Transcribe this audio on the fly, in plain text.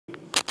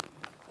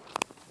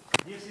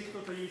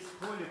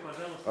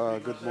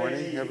Good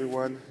morning,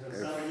 everyone.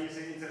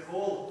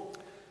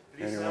 If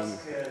anyone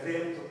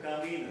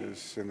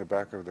is in the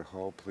back of the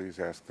hall, please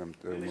ask them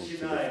to move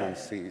to the front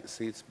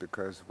seats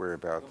because we're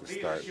about to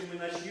start.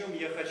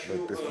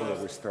 But before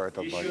we start,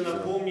 I'd like to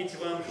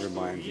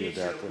remind you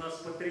that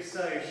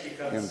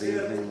in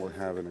the evening we'll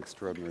have an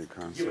extraordinary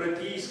concert. And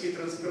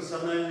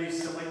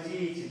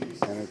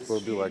it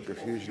will be like a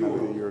fusion of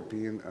the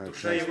European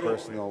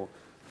transpersonal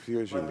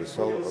fusion, the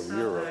soul of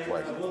Europe.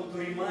 Like. I want to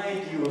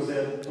remind you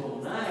that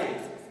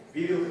tonight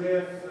we will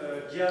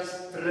have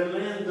just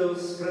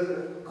tremendous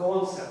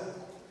concert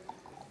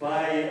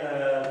by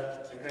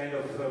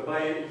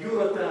by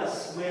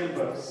Eurotas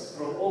members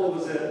from all over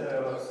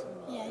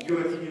the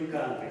European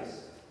countries.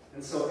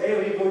 And so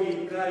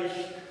everybody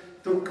encouraged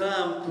to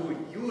come to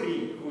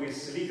Yuri, who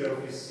is leader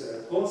of this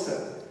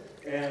concert,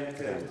 and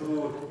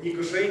to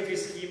negotiate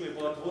with him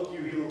about what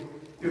you will.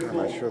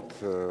 Насчет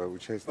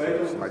участия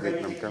в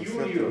самодеятельном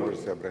концерте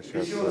можете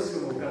обращаться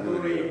к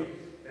Юрию.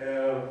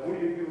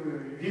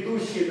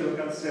 Ведущий этого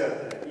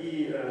концерта,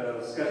 и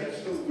скажите,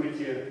 что вы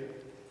будете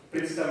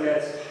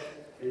представлять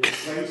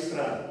свою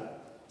страну.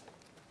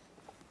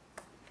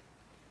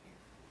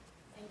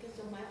 Thank you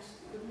so much.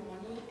 Good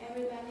morning,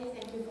 everybody.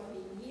 Thank you for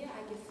being here.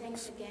 I give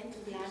thanks again to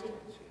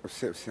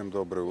Vladimir. Всем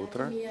доброе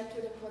утро. To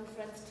the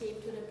conference team,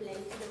 to the place,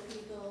 to the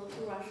people, to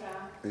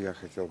Russia. Я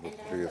хотел бы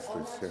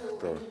приветствовать всех,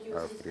 кто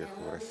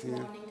приехал в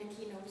Россию.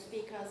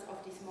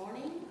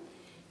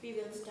 We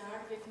will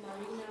start with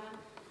Marina.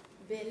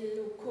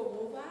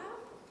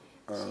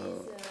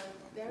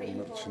 Мы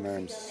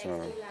начинаем с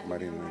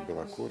Марины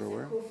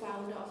Белокуровой.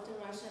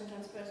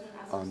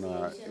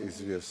 Она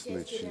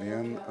известный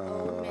член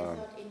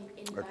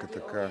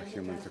КТК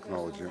Human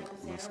Technology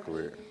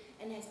Москвы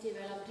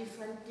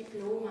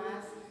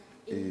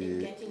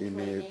и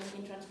имеет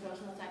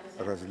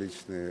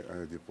различные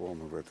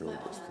дипломы в этой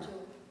области.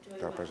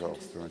 Да,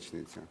 пожалуйста,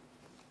 начните.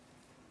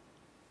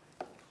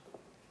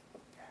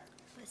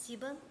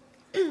 Спасибо.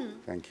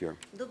 Thank you.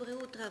 Доброе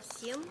утро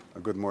всем.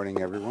 Good morning,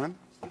 everyone.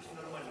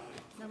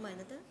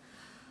 Нормально,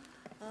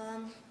 да?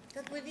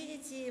 Как вы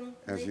видите,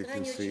 на As you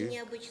can экране see, очень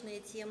необычная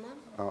тема.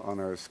 On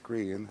our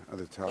screen,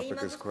 the Я не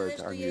topic is могу quite сказать,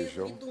 что я ее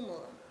unusual,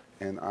 придумала.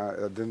 and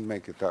I didn't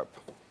make it up.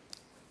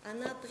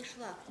 Она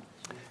пришла.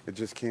 It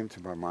just came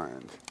to my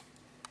mind.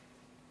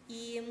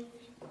 И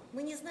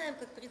мы не знаем,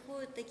 как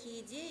приходят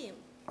такие идеи.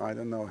 I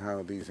don't know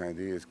how these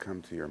ideas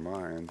come to your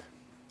mind.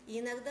 И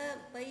иногда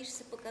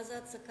боишься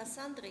показаться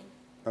Кассандрой.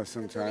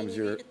 Sometimes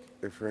you're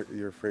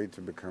afraid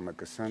to become a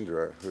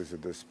Cassandra, who's a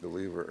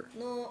disbeliever.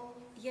 Но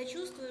я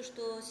чувствую,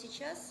 что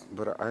сейчас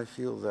But I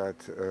feel that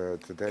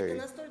today,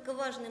 это настолько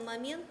важный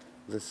момент,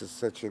 this is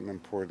such an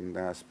important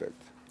aspect.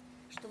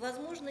 что,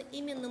 возможно,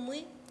 именно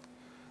мы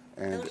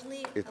And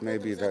должны it об may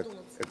этом be that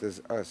задуматься. it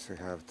is us who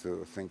have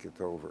to think it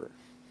over.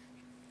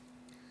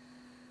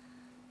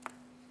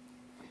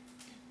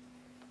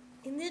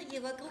 Энергия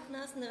вокруг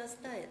нас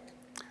нарастает.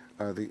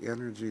 The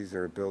energies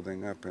are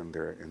building up in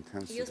their Ее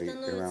intensity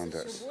around становится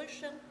us. все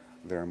больше,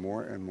 There are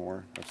more and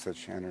more of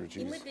such и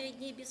energies, мы перед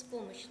ней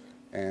беспомощны.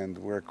 and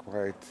we're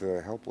quite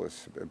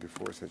helpless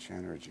before such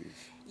energies.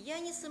 Я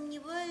не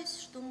сомневаюсь,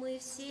 что мы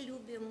все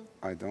любим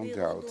I don't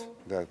природу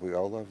doubt that we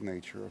all love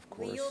nature, of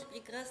в ее course,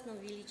 прекрасном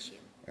величии.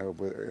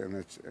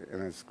 in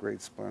its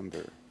great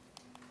splendor.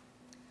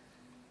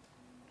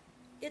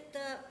 Это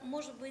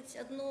может быть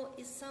одно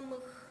из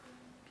самых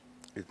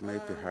It may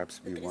perhaps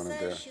be one of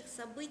потрясающих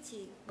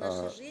событий в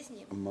нашей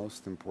жизни the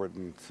most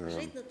important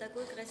жить на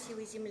такой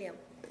красивой земле.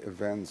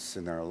 events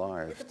in our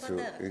life Это to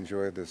подарок.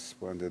 enjoy this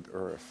splendid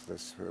earth,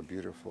 this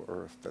beautiful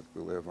earth that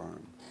we live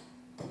on.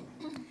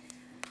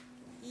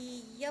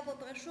 И я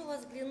попрошу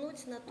вас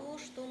взглянуть на то,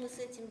 что мы с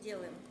этим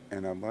делаем.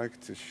 And I'd like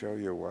to show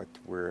you what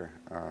we're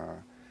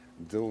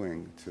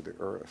doing to the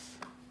earth.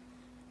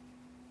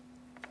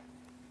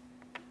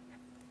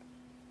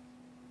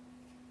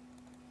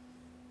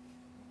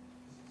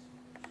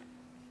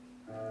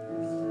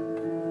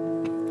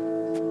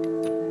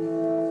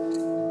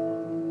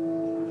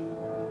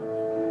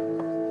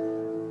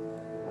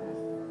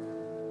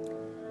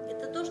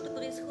 Это то, что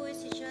происходит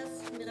сейчас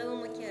в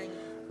Мировом океане.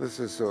 This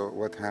is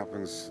what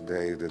happens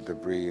today, the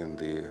debris in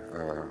the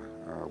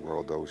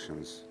world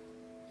oceans.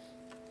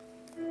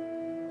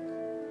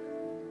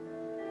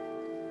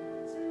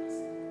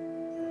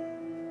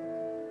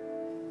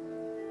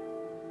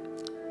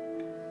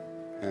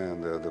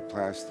 And the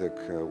plastic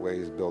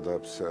waste build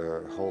up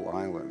whole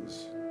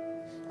islands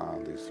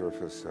on the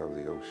surface of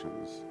the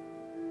oceans.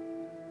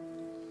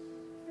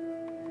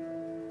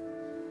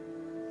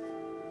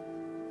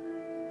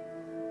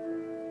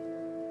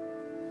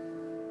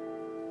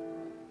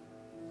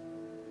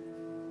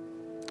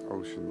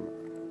 Ocean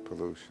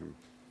pollution.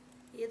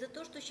 И это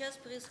то, что сейчас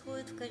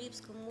происходит в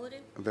Карибском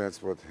море.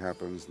 That's what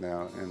happens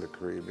now in the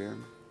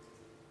Caribbean.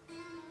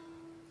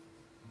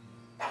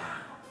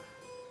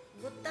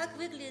 Вот так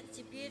выглядят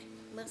теперь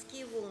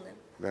морские волны.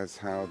 That's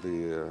how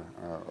the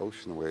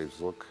ocean waves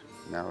look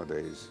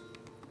nowadays.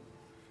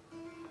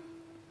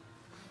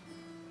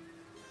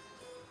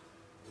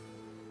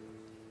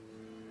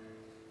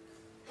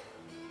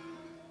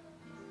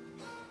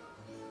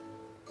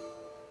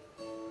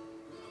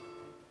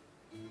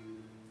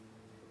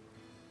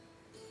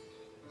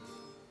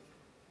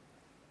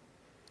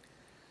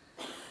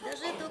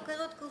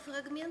 короткого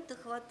фрагмента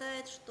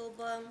хватает,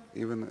 чтобы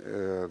Even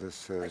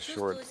this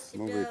short почувствовать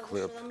movie себя в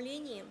clip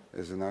ошеломлении,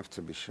 is enough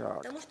to be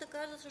shocked, потому что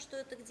кажется, что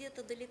это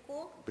где-то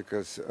далеко,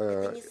 because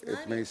это не с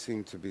it may нами.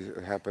 seem to be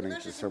happening to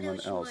наша Земля someone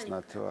очень else,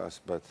 not to маленькая.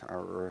 us, but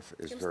our Earth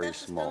is Чем very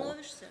старше small.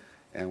 становишься,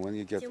 And when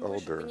you get тем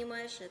больше older,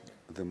 понимаешь это.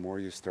 the more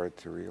you start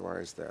to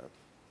realize that.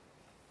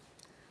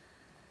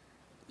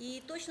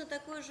 И точно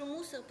такой же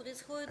мусор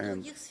происходит в And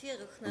других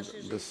сферах нашей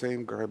the жизни.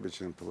 same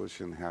garbage and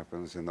pollution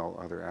happens in all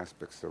other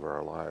aspects of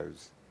our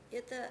lives.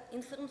 Это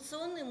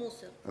информационный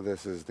мусор,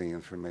 This is the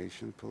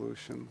information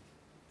pollution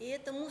и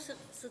это мусор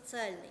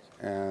социальный.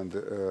 and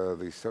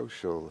the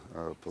social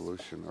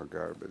pollution or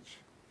garbage.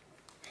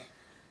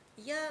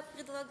 Я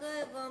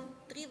предлагаю вам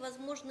 3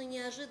 возможно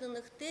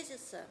неожиданных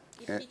тезиса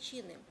и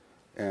причины.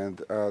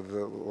 And I'd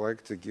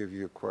like to give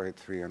you quite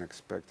 3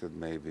 unexpected,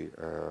 maybe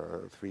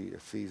 3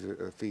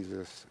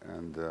 theses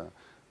and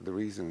the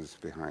reasons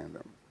behind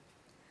them.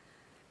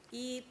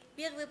 И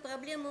первая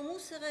проблема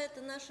мусора –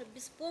 это наша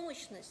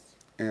беспомощность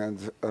And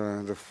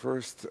the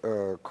first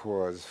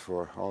cause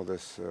for all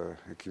this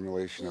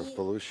accumulation of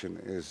pollution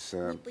is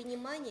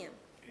непонимание,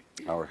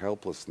 our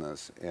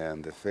helplessness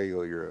and the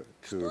failure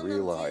to Что нам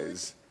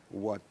realize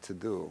what to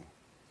do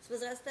с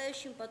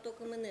возрастающим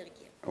потоком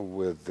энергии.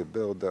 with the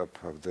buildup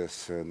of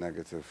this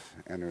negative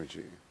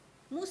energy.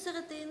 Мусор –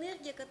 это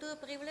энергия, которая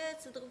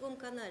проявляется в другом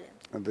канале.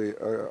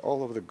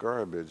 All of the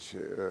garbage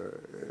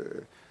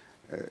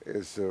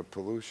is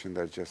pollution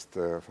that just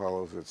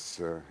follows its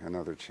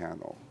another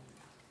channel.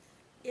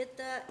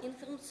 Это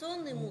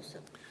информационный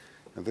мусор,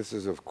 And this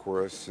of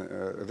course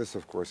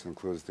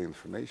includes the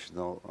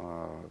informational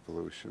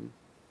pollution.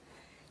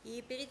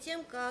 и перед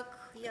тем, как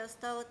я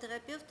стала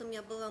терапевтом,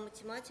 я была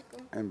математиком,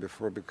 And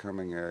before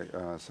becoming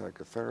a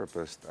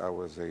psychotherapist, I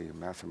was a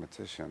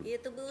mathematician. и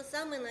это было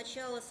самое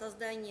начало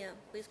создания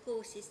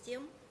поисковых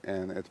систем.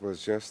 And it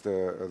was just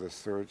the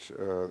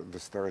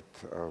start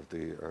of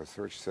the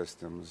search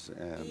systems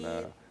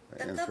and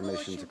тогда было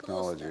information очень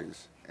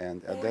technologies.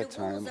 And По at that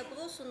любому time,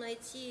 запросу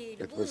найти it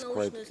любую was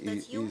quite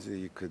научную статью easy.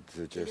 You could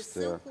или just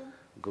ссылку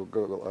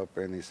Google up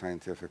any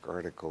scientific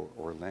article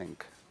or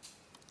link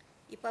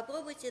и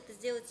попробуйте это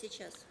сделать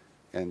сейчас.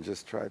 and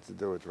just try to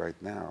do it right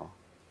now.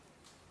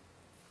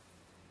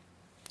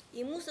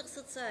 И мусор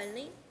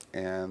социальный,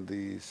 And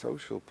the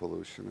social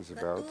pollution is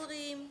about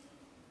который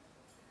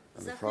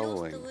the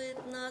following.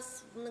 захлестывает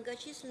нас в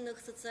многочисленных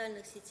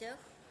социальных сетях,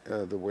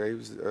 The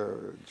waves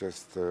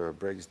just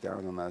breaks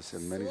down on us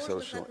in many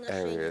сложных social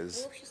отношениях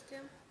areas в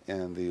обществе,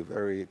 and the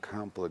very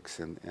complex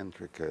and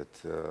intricate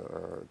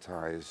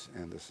ties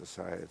in the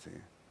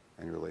society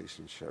and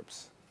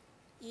relationships.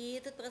 и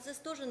этот процесс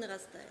тоже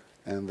нарастает.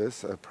 And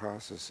this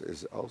process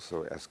is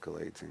also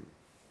escalating.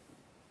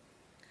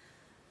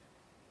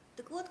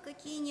 Так вот,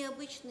 какие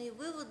необычные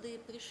выводы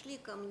пришли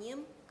ко мне,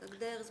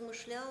 когда я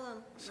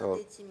размышляла So,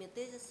 над этими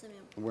тезисами.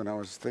 When I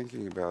was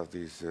thinking about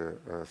these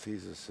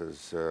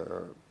theses,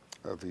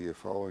 the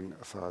following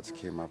thoughts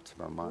came up to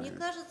my Мне mind.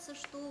 кажется,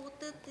 что вот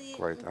эти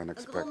Quite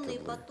огромные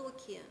unexpectedly.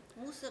 потоки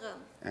мусора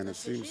в And it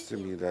нашей seems to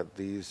me жизни that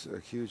these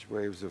huge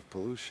waves of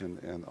pollution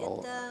in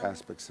all это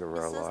aspects of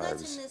our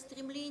lives, бессознательное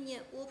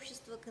стремление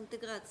общества к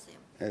интеграции.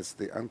 it's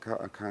the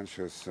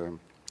unconscious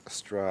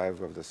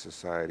strive of the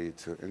society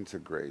to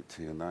integrate,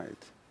 to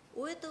unite.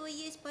 У этого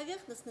есть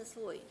поверхностный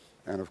слой.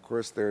 And of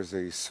course, there's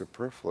a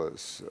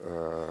superfluous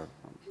Ну,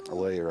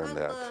 layer in как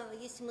that, бы,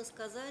 если мы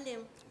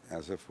сказали,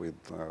 as if we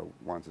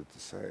wanted to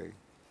say,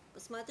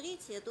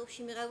 посмотрите, это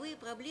общемировые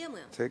проблемы,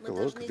 take a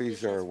мы look, должны их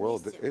these are решать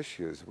world вместе.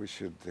 issues. We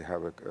should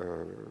have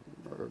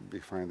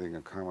be finding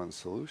a common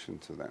solution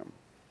to them.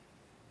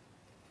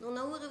 Но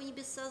на уровне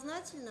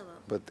бессознательного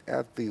But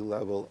at the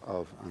level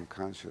of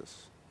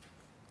unconscious,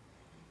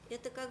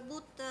 это как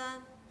будто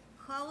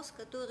хаос,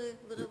 который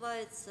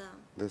вырывается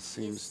this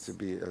seems to из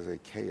be as a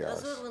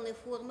chaos разорванной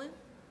формы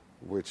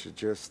which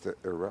just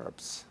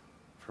erupts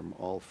from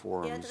all и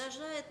forms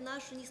отражает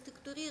наше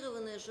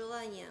неструктурированное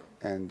желание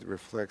and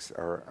reflects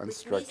our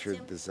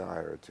unstructured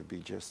desire to be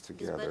just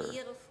без together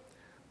барьеров.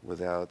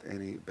 without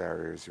any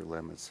barriers or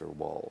limits or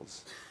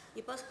walls.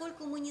 И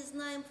поскольку мы не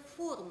знаем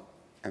форм,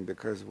 And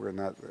because we're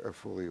not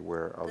fully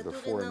aware of the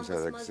которые нам forms бы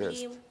that exist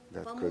смогли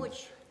that could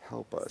помочь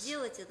help us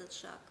сделать этот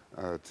шаг,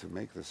 to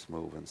make this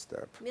move and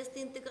step,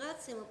 вместо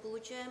интеграции мы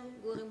получаем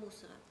горы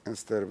мусора.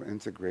 instead of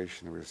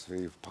integration, we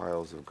receive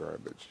piles of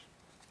garbage.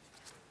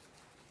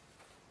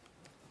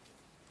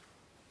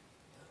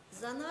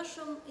 За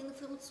нашим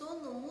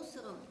информационным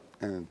мусором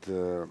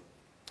And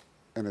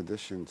in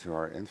addition to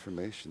our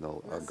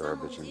informational На самом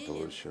garbage and деле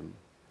pollution,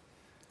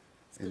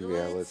 in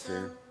reality,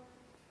 скрывается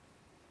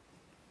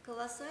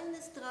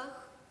колоссальный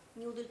страх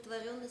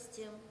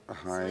неудовлетворенности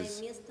hides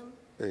своим местом,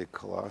 a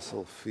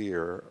colossal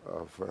fear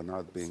of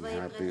not being Своей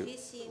happy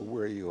профессией,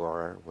 where you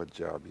are, what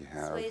job you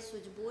have, своей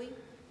судьбой.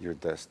 your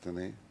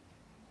destiny.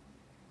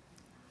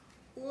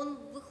 Он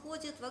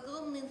выходит в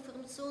огромный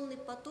информационный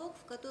поток,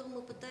 в котором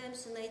мы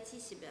пытаемся найти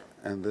себя.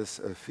 And this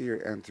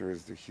fear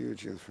enters the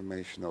huge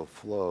informational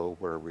flow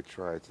where we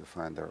try to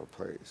find our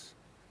place.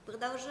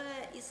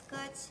 Продолжая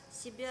искать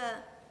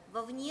себя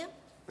вовне,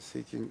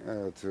 seeking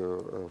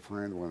to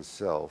find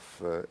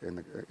oneself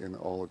in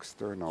all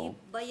external,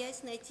 и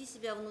боясь найти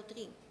себя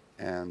внутри.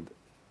 and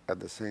at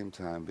the same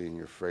time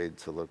being afraid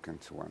to look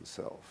into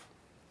oneself.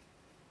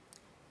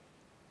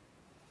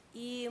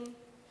 И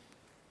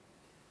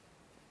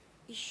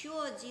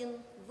еще один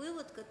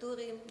вывод,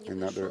 который мне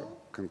Another пришел,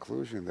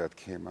 conclusion that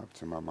came up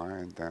to my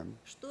mind then,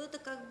 что это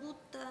как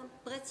будто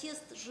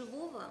протест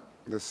живого,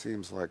 this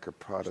seems like a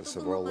protest что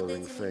of бы all мы под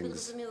living этим ни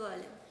things,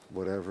 подразумевали,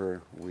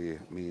 whatever we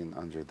mean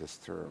under this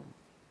term.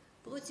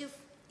 против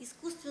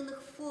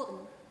искусственных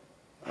форм,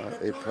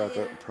 A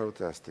которые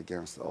protest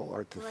against all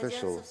плодятся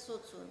artificial в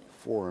социуме.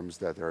 forms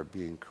that are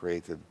being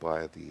created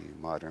by the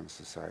modern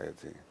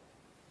society.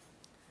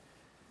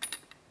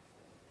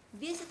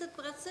 Весь этот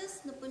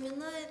процесс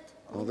напоминает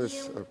All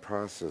this мне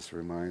process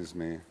reminds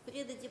me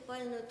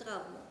предодипальную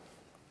травму.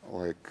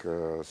 like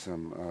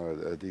some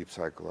deep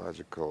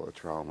psychological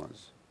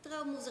traumas.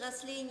 Травму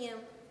взросления,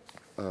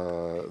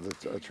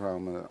 The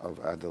trauma of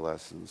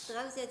adolescence,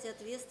 страх взять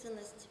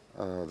ответственность.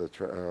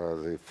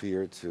 the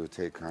fear to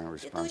take on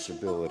Это очень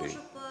responsibility, похоже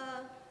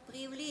по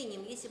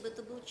проявлениям. Если бы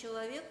это был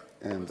человек,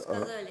 and вы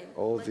сказали,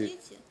 all the смотрите,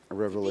 типичное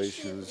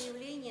revelations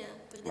проявление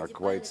are предодипальной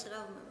quite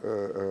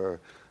травмы.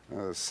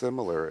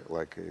 similar,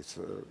 like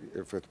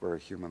if it were a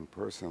human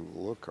person.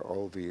 Look,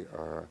 all the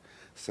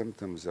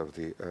symptoms of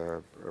the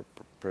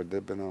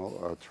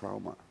predibinal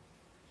trauma.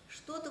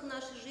 Что-то в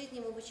нашей жизни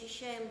мы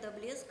вычищаем до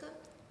блеска,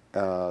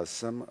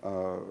 Some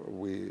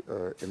we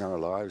in our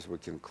lives we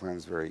can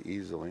cleanse very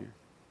easily,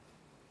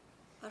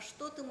 а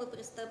что-то мы or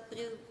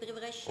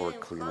превращаем в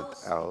clean it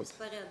хаос и out.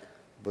 беспорядок.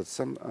 But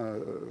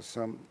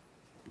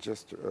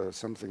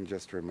something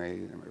just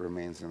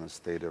remains in a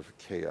state of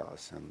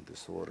chaos and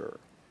disorder.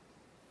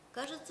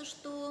 Кажется,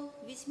 что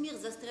весь мир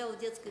застрял в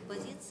детской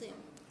позиции,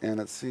 And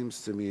it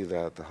seems to me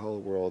that the whole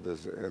world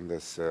is in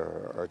this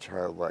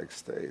childlike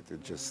state.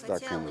 It's just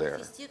stuck хотя in there,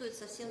 манифестирует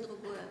совсем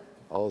другое.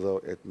 although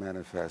it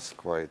manifests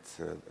quite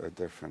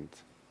different.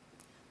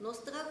 Но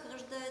страх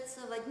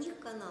рождается в одних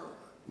каналах,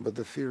 But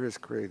the fear is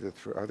created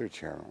through other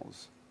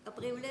channels, а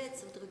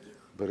проявляется в других.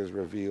 but is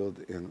revealed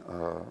in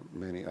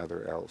many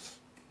other else.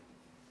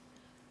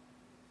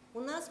 У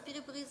нас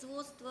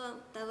перепроизводство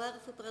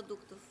товаров и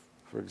продуктов.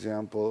 For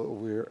example,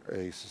 we're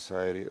a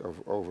society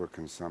of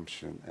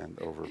overconsumption and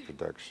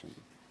overproduction.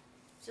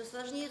 Все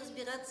сложнее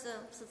разбираться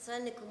в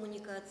социальной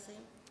коммуникации.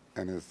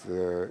 And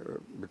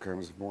it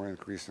becomes more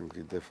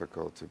increasingly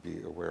difficult to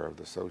be aware of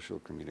the social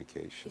И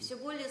communication. все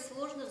более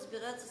сложно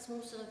разбираться с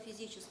мусором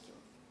физическим.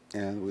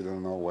 And we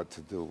don't know what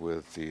to do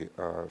with the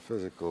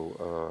physical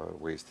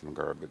waste and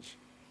garbage.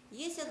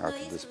 Есть How одна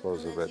to искорка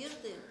dispose of it.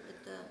 надежды,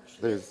 это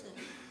There's- Швеция,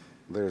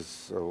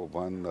 There's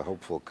one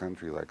hopeful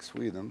country like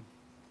Sweden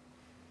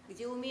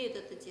где умеют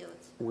это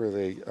делать. where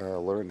they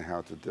learn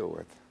how to do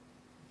it.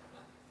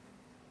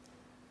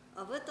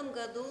 А в этом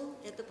году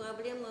эта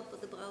проблема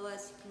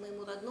подобралась к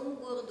моему родному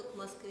городу, к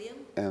Москве.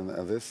 And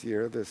this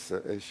year, this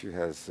issue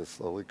has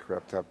slowly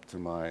crept up to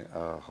my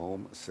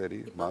home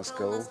city, И пока у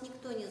Moscow. нас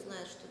никто не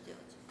знает, что делать.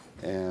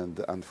 And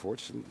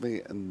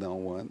unfortunately, no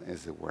one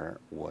is aware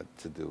what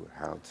to do,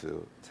 how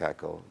to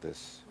tackle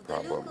this В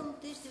problem. далеком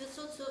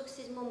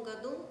 1947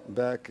 году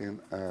Back in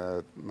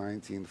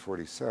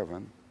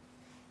 1947,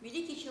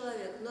 великий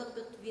человек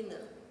Норберт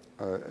Винер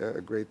a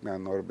great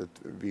man, Norbert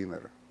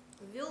Wiener,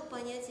 ввел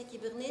понятие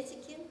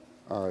кибернетики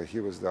he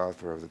was the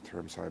author of the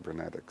term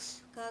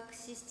cybernetics как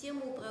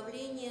систему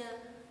управления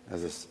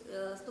as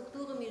a,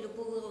 структурами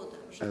любого рода,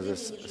 as живыми a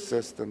и неживыми.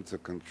 system to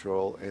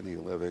control any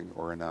living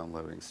or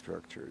non-living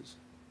structures.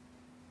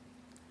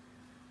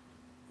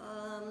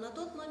 На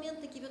тот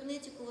момент на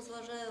кибернетику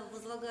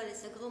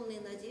возлагались огромные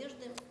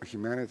надежды,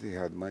 Humanity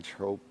had much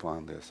hope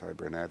on the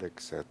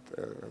cybernetics at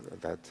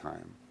that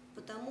time.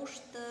 потому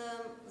что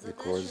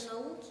Because задача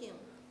науки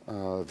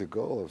the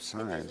goal of это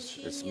science,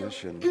 its изучение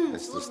mission,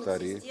 is to сложных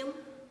study систем,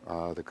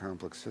 the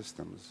complex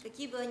systems,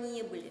 какие бы они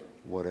ни были,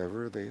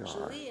 whatever they are,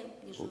 живые,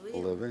 неживые.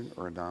 living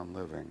or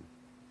non-living.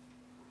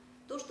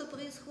 То, что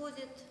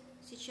происходит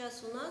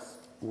сейчас у нас,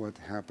 What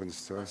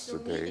happens to во us всем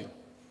today мире,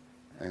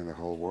 in the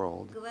whole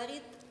world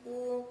говорит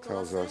о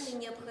tells us колоссальной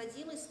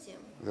необходимости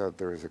that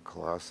there is a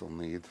colossal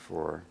need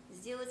for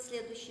сделать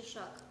следующий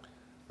шаг.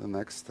 the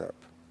next step.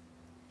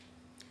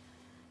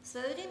 В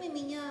свое время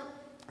меня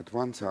At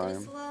one time,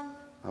 потрясла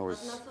I was,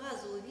 одна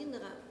фраза у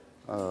Винера,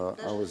 I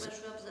даже was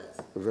небольшой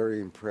абзац. very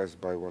impressed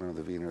by one of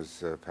the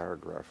Wiener's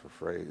paragraph or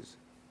phrase.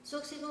 В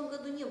 1947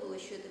 году не было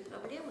еще этой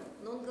проблемы,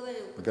 но он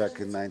говорил, Back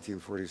in подождите,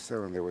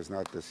 1947, there was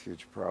not this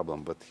huge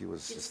problem, but he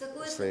was через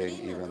какое-то saying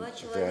время even два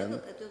человека, then,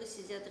 которые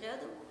сидят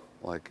рядом,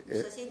 like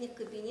в соседних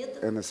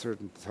кабинетах, in a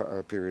certain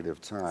period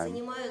of time,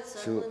 занимаются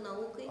two одной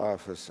наукой,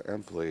 office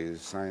employees,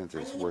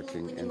 scientists Они не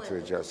working могут into понимать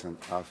друг adjacent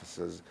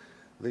offices,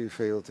 they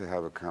failed to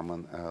have a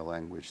common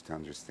language to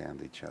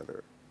understand each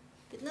other.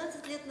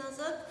 15 лет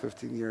назад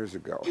 15 years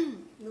ago,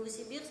 в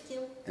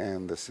Новосибирске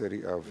in the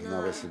city of на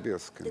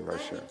Novosibirsk in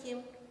Russia,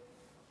 декаднике,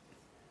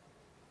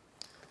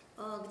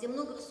 где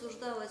много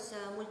рассуждалось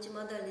о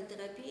мультимодальной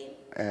терапии,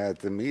 at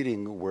the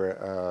meeting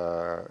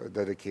where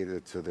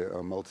dedicated to the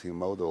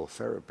multimodal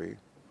therapy,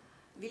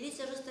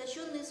 Велись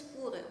ожесточенные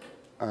споры.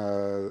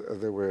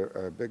 There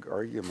were big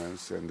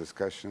arguments and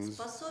discussions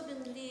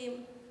Способен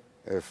ли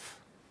if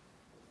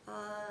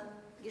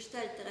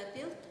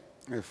гештальт-терапевт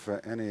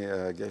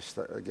any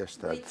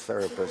Gestalt быть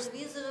therapist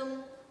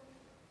супервизором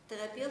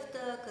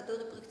терапевта,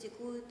 который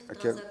практикует в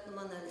транзактном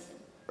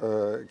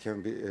анализе?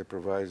 can be a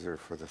provisor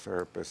for the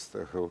therapist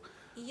who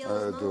И я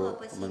узнала do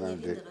опасения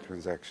monadic Винера.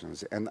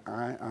 transactions. And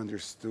I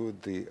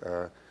understood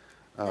the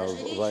Даже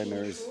речи не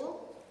Weiner's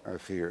шло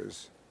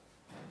fears.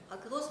 о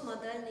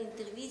кросс-модальной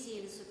интервизии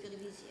или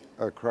супервизии.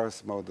 A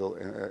cross-modal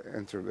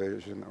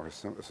intervention or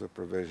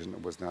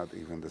supervision was not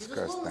even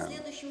discussed Безусловно, then.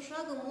 следующим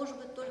шагом может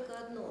быть только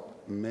одно.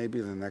 Maybe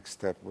the next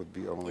step would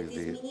be only Это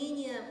the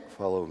изменение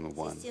following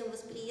one, систем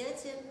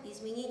восприятия и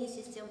изменение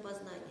систем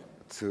познания.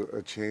 to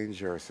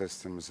change our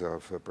systems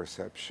of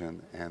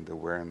perception and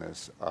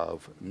awareness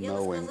of Я бы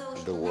knowing сказала,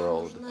 the что нам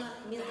world. нужна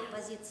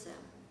метапозиция.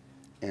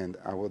 And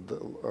I would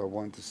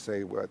want to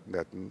say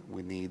that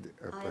we need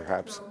А это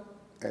perhaps нам.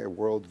 a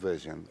world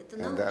vision, Это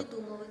нам and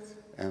придумывать,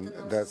 and это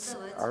нам that's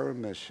создавать. our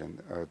mission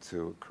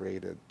to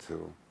create it,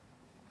 to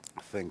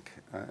think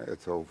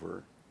it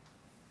over.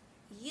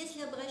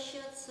 Если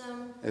обращаться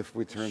If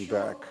we turn еще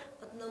back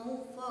к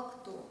одному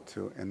факту,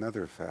 to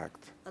another fact,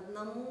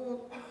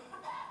 одному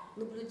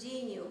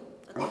наблюдению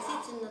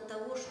относительно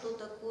того, что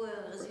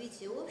такое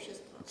развитие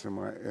общества, to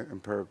my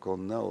empirical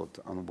note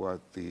on what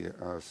the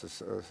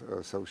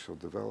social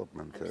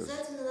development is,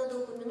 обязательно надо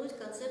упомянуть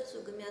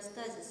концепцию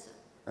гомеостазиса.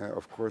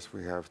 of course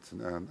we have to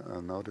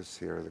notice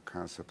here the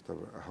concept of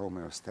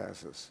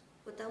homeostasis.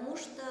 Потому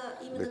что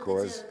именно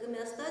Because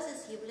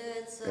гомеостазис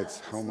является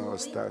It's основой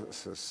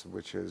homeostasis,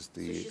 which is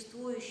the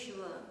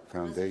существующего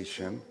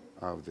foundation развития.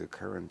 of the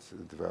current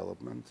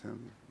development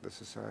in the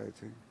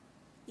society.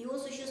 И он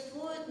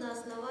существует на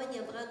основании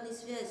обратной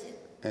связи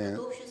And- от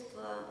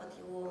общества, от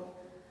его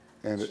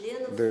And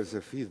членов, there's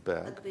a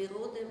feedback от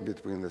природы.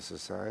 between the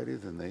society,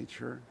 the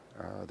nature,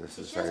 the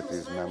Сейчас мы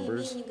society's с вами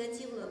members. имеем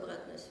негативную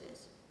обратную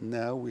связь.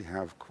 Now we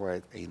have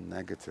quite a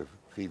negative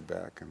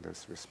feedback in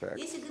this respect.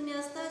 Если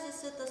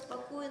гомеостазис — это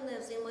спокойное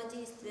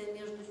взаимодействие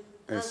между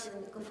As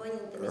разными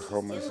компонентами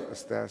системы,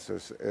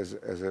 homeostasis is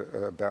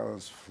a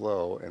balanced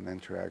flow and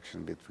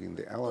interaction between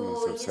the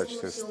elements то of such если мы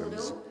все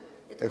systems. умрем,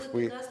 это If будет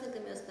we прекрасный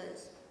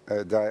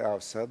гомеостазис. die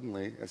off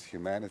suddenly as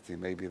humanity,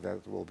 maybe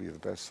that will be the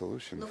best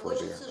solution Но for the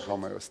хочется жить.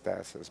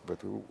 homeostasis.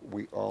 But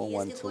we all И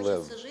want если to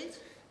live. хочется жить,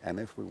 And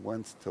if we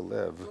want to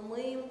live, то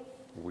мы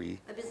we,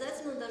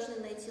 обязательно должны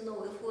найти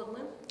новые формы,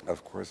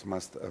 of course,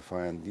 must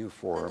find new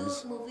в которых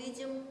forms, мы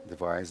выйдем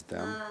devise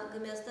them, на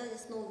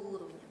гомеостазис нового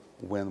уровня.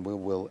 when we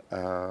will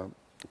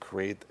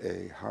create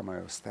a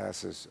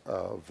homeostasis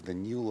of the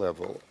new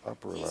level,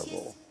 upper Здесь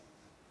level. есть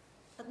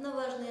одна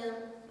важная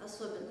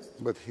особенность.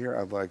 But here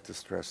I'd like to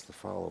stress the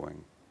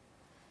following.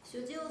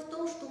 Все дело в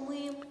том, что мы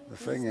не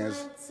thing is-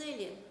 знаем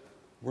цели,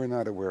 We're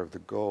not aware of the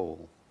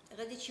goal,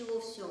 ради чего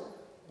все.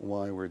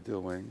 why we're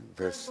doing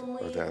this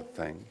or that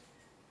thing.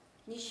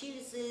 Не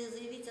сились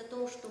заявить о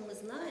том, что мы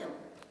знаем,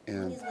 мы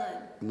And не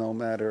знаем. no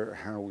matter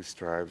how we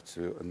strive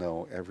to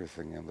know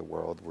everything in the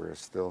world, we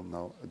still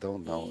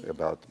don't know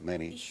about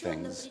many Еще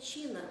одна things.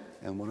 причина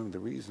And one of the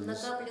reasons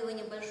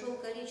накапливания большого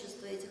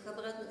количества этих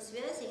обратных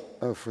связей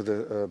for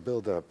the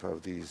buildup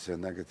of these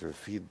negative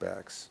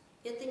feedbacks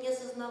 — это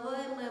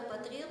неосознаваемая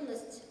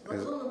потребность в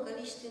огромном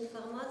количестве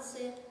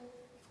информации,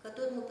 в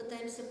которой мы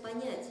пытаемся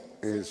понять,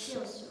 is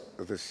зачем все.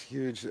 this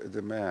huge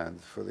demand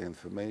for the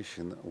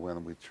information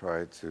when we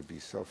try to be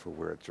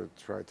self-aware, to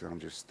try to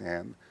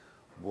understand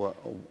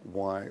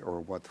why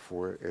or what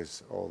for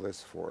is all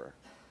this for.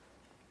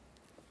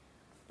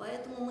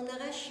 Поэтому мы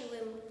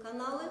наращиваем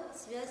каналы,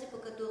 связи, по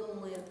которым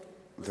мы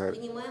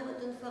воспринимаем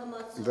эту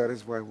информацию. That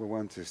is why we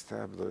want to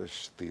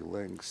establish the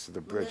links,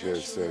 the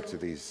bridges to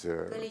these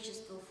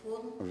Количество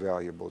форм,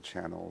 valuable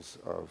channels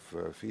of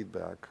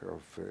feedback,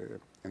 of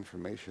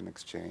information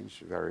exchange.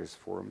 Various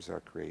forms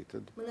are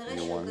created, мы new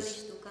наращиваем ones.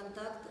 количество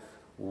контактов,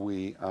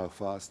 We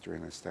foster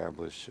and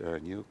establish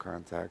new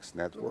contacts,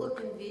 мы network.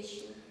 копим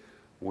вещи,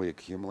 We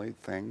accumulate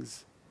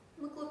things.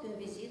 мы копим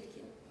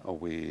визитки,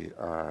 We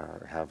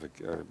have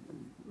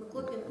мы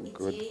копим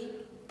good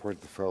идеи.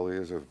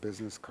 portfolios of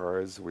business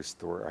cards. We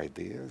store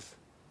ideas.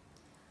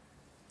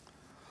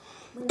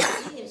 Мы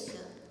надеемся,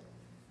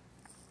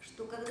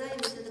 что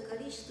когда-нибудь это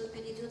количество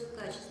перейдет в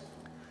качество.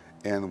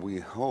 And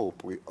we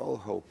all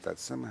hope that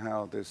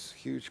somehow this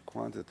huge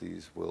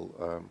quantities will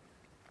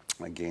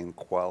gain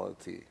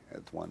quality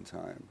at one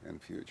time in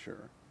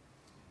future.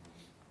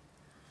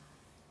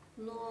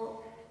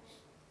 Но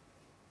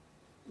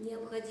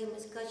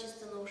необходимость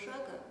качественного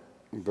шага,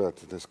 But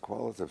this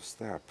qualitative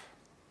step,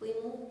 по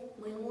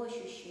моему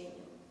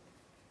ощущению,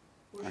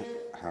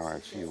 уже how I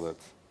сейчас. feel it,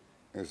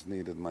 is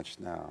needed much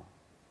now,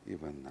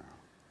 even now.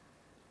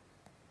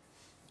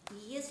 И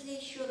если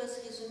еще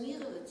раз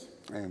резюмировать,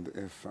 And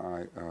if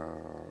I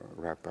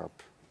wrap up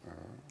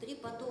три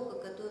потока,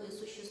 которые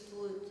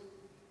существуют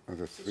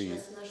the three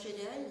сейчас в нашей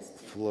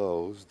реальности,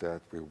 flows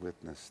that we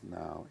witness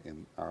now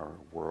in our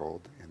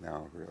world, in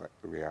our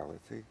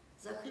reality,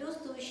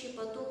 захлестывающий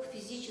поток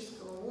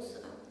физического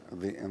мусора.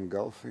 The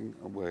engulfing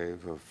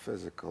wave of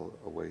physical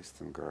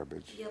waste and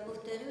garbage. Я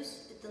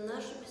повторюсь, это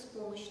наша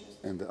беспомощность.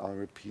 And I'll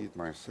repeat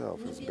myself,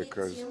 Не is перед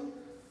because тем,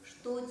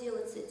 что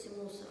делать с этим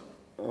мусором.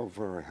 of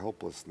our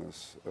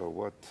helplessness,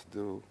 what to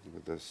do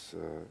with this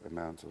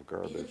amount of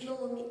Перед garbage.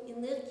 новыми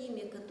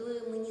энергиями,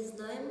 которые мы не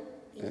знаем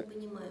и не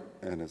понимаем.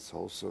 And it's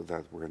also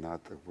that we're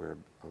not aware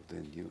of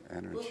the new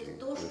energy.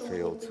 То, We что мы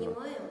fail не to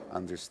понимаем,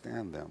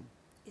 understand them.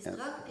 и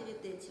страх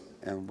перед этим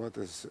And what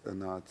is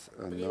not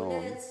known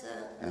проявляется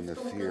не and в the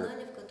том fear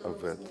канале, в котором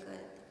of it,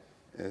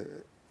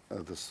 возникает.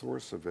 The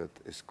source of it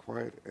is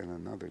quite in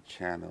another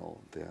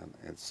channel than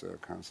its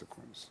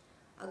consequence.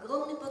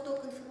 Огромный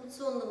поток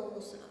информационного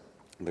мусора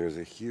There's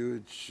a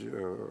huge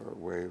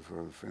wave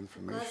of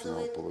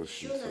informational указывает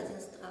pollution. еще на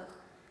один страх.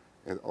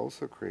 It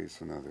also creates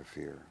another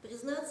fear.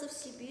 Признаться в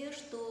себе,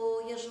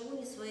 что я живу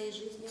не своей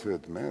жизнью, To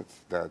admit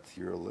that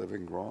you're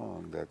living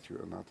wrong, that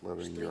you're not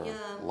living что your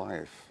я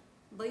life,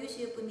 боюсь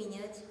ее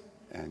поменять,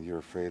 and you're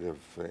afraid of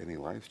any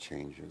life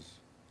changes.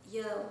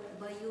 я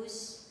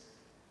боюсь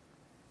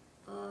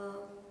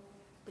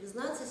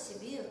признаться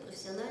себе в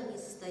профессиональной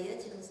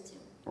несостоятельности.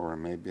 Or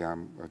maybe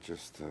I'm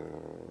just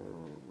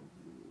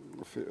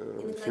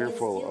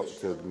fearful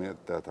to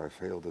admit that I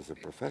failed as a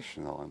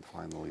professional and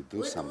finally do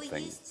У этого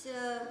something. есть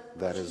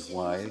That очень is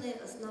why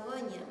серьезные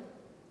основания.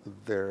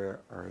 there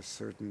are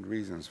certain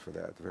reasons for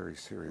that, very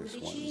serious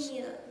ones.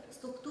 Увлечение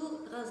структур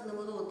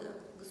разного рода,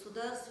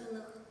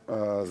 государственных,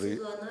 The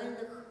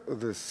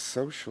институциональных,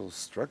 social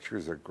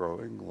structures are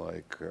growing,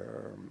 like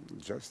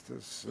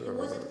justice,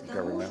 приводит к тому,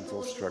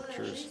 governmental что живая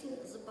structures, жизнь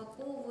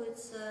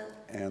запаковывается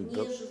в and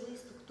неживые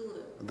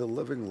структуры. the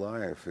living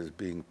life is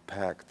being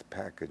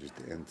packaged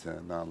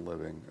into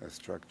non-living И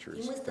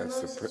structures. мы That's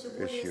становимся все the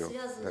более issue.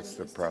 That's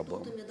the связанными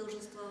problem. институтами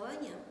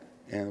долженствования,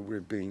 And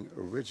we're being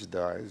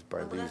rigidized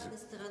by these обратной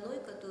стороной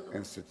которого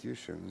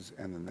institutions,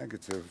 and the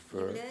negative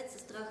является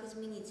страх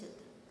изменить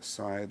это.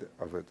 side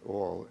of it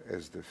all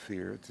is the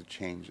fear to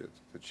change it,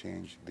 to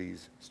change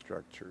these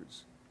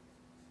structures.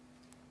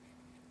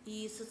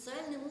 И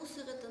социальный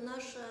мусор – это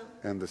наша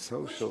And the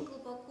очень social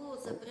глубоко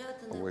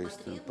запрятанная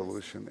waste and потребность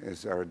pollution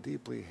is our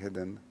deeply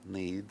hidden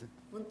need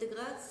в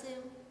интеграции,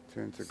 to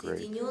в integrate,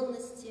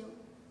 соединенности,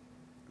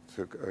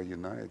 to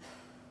unite,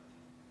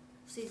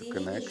 в соединении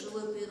connect. с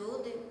живой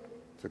природой.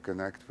 to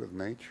connect with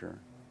nature.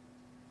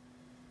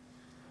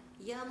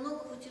 Я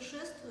много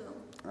путешествую,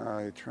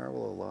 I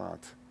travel a lot,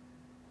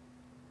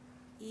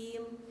 и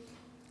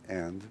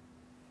and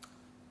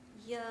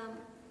я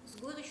с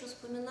горечью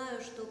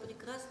вспоминаю, что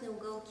прекрасные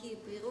уголки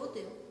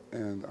природы,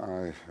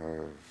 I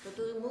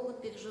которые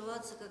могут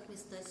переживаться как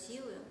места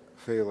силы,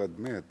 fail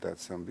admit that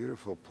some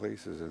beautiful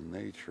places in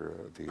nature,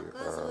 the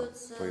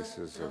оказываются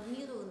places of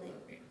травмированы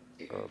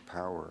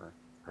power,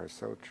 are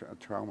so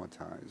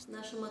traumatized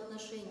нашим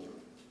отношением.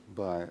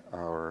 by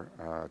our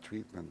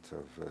treatment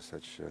of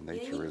such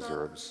nature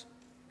reserves,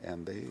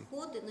 and they,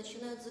 Входы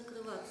начинают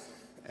закрываться.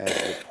 as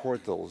the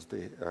portals,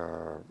 they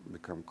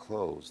become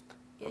closed,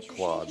 И ощущение,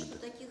 clogged, что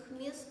таких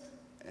мест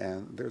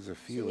and there's a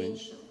все feeling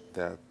меньше,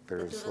 that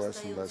there's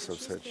less and less остаются of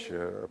such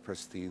чистыми,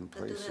 pristine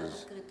которые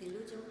places открыты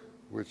людям.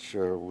 which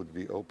would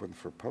be open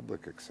for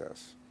public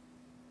access.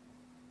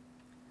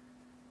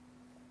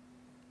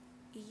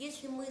 И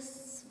если мы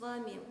с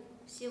вами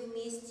все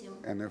вместе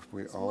And if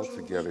we all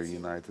сможем together выйти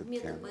united в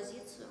can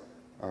метапозицию,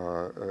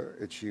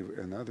 achieve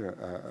another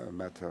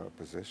meta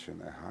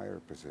position, a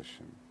higher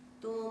position,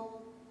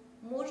 то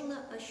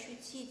можно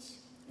ощутить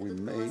We этот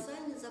may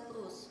колоссальный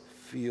запрос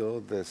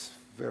feel this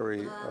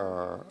very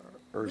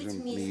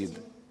urgent вместе,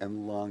 need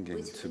and longing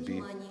быть в to be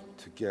понимании,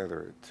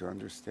 together, to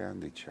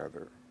understand each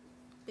other,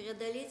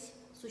 преодолеть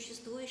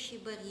существующие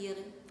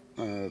барьеры,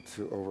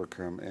 to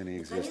overcome any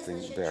наконец existing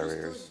начать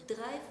barriers, чувствовать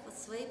драйв от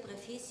своей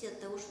профессии, от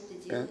того, что ты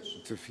and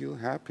делаешь. to feel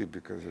happy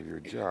because of your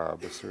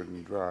job, a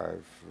certain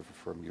drive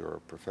from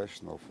your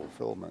professional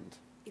fulfillment.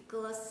 И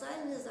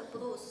колоссальный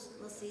запрос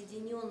на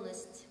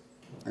соединенность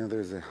And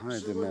there's a high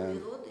с живой demand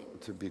природой,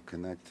 to be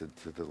connected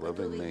to the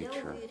living который, я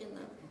nature. уверена,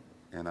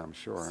 And I'm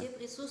sure все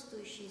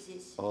присутствующие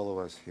здесь all of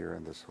us here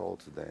in this hall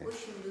today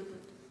очень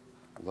любят.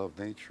 love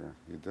nature.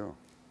 You do.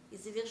 И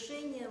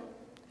завершением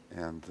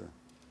And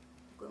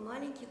такой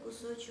маленький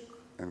кусочек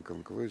in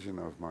conclusion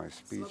of my с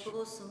speech,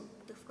 вопросом,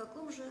 так в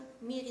каком же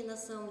мире на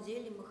самом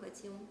деле мы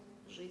хотим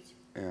жить?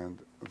 and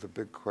the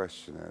big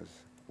question is,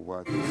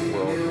 what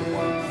world we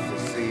want to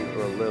see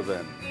or live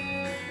in?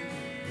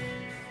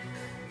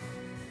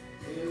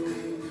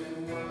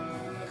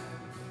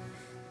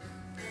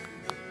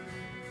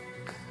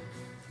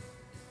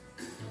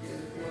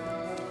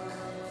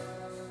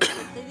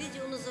 Это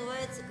видео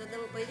называется «Когда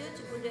вы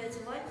пойдете гулять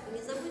в Альпы,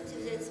 не забудьте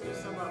взять свою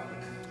собаку».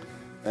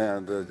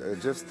 And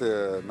just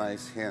a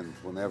nice hint,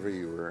 whenever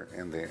you are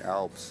in the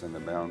Alps and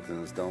the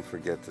mountains, don't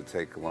forget to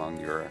take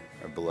along your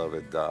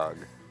beloved dog.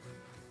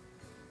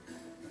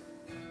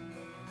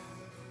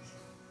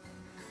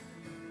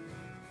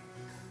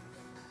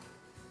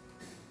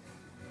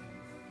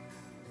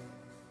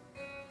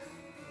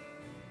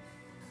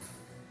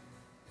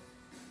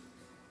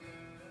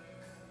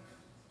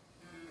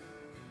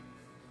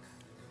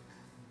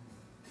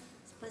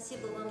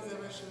 Спасибо вам за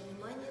ваше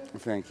внимание.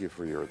 Thank you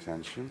for your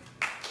attention.